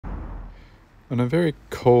On a very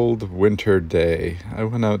cold winter day, I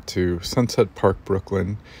went out to Sunset Park,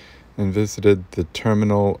 Brooklyn, and visited the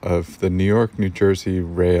terminal of the New York, New Jersey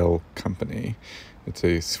Rail Company. It's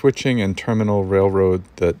a switching and terminal railroad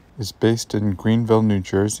that is based in Greenville, New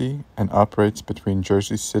Jersey, and operates between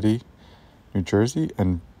Jersey City, New Jersey,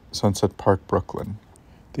 and Sunset Park, Brooklyn.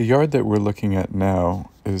 The yard that we're looking at now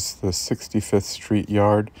is the 65th Street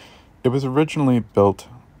yard. It was originally built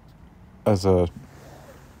as a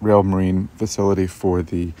rail marine facility for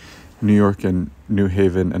the New York and New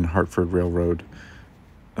Haven and Hartford Railroad,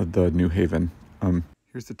 the New Haven.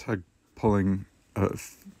 Here's the tug pulling a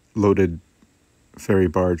loaded ferry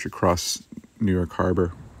barge across New York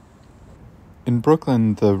Harbor. In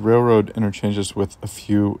Brooklyn, the railroad interchanges with a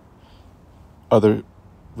few other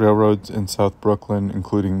railroads in South Brooklyn,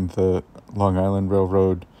 including the Long Island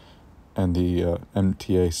Railroad and the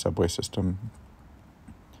MTA subway system.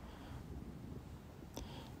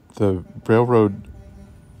 The railroad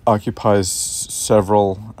occupies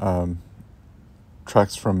several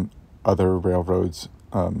tracks from other railroads.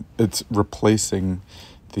 It's replacing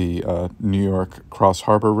the New York Cross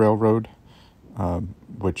Harbor Railroad,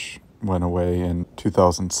 which went away in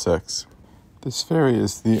 2006. This ferry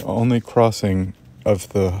is the only crossing of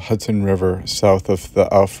the Hudson River south of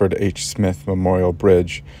the Alfred H. Smith Memorial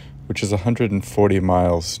Bridge, which is 140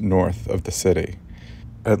 miles north of the city,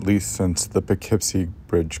 at least since the Poughkeepsie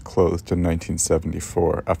Bridge closed in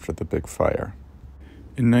 1974 after the big fire.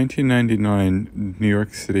 In 1999, New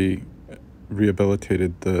York City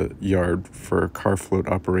rehabilitated the yard for car float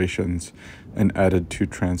operations and added 2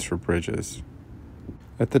 transfer bridges.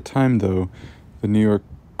 At the time, though, the New York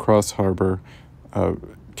Cross Harbor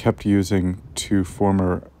kept using 2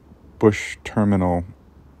 former Bush Terminal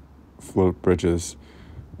float bridges,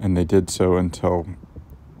 and they did so until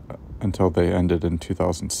they ended in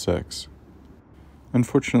 2006.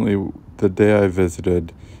 Unfortunately, the day I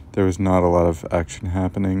visited, there was not a lot of action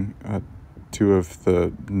happening. 2 of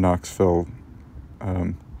the Knoxville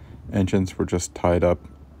engines were just tied up,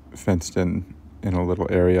 fenced in a little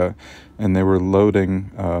area, and they were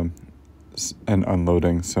loading and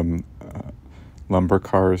unloading some lumber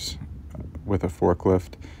cars with a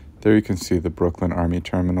forklift. There you can see the Brooklyn Army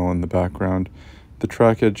Terminal in the background. The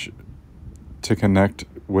trackage to connect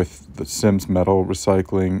with the Sims Metal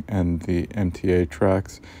Recycling and the MTA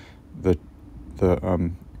tracks, the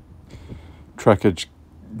trackage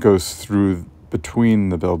goes through between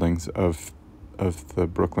the buildings of the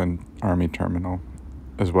Brooklyn Army Terminal,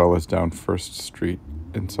 as well as down First Street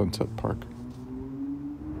in Sunset Park.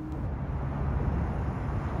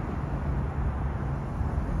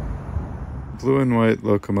 Blue and white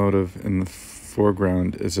locomotive in the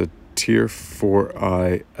foreground is a Tier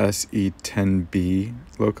 4I SE10B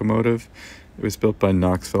locomotive. It was built by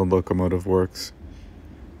Knoxville Locomotive Works,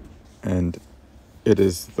 and it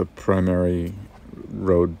is the primary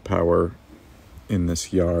road power in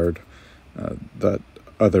this yard. That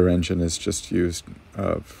other engine is just used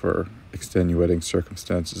for extenuating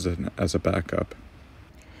circumstances and as a backup.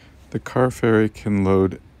 The car ferry can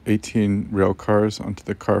load 18 rail cars onto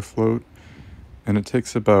the car float, and it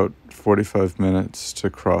takes about 45 minutes to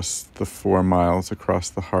cross the 4 miles across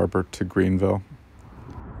the harbor to Greenville.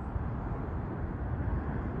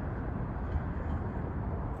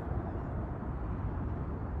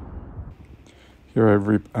 Here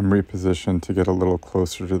I'm repositioned to get a little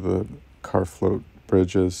closer to the car float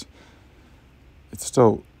bridges. It's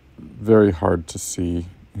still very hard to see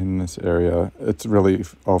in this area. It's really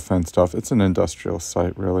all fenced off. It's an industrial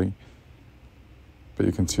site, really. But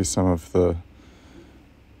you can see some of the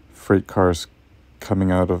freight cars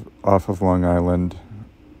coming off of Long Island.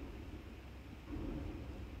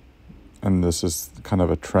 And this is kind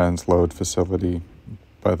of a transload facility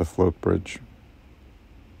by the float bridge.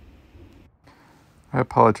 I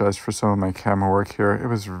apologize for some of my camera work here. It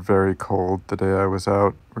was very cold the day I was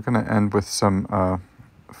out. We're going to end with some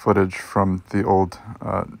footage from the old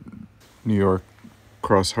New York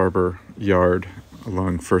Cross Harbor yard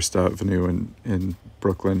along First Avenue in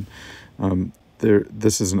Brooklyn.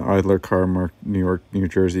 This is an idler car marked New York, New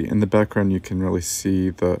Jersey. In the background, you can really see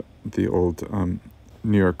the old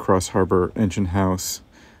New York Cross Harbor engine house,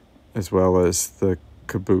 as well as the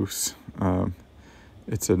caboose.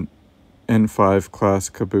 It's an N5 class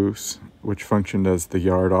caboose, which functioned as the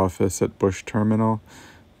yard office at Bush Terminal.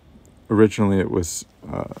 Originally, it was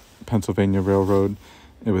Pennsylvania Railroad.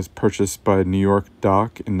 It was purchased by New York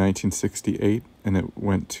Dock in 1968, and it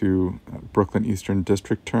went to Brooklyn Eastern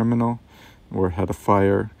District Terminal, where it had a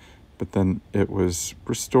fire, but then it was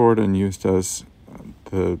restored and used as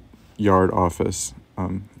the yard office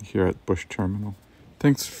here at Bush Terminal.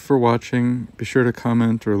 Thanks for watching. Be sure to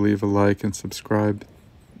comment or leave a like and subscribe.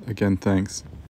 Again, thanks.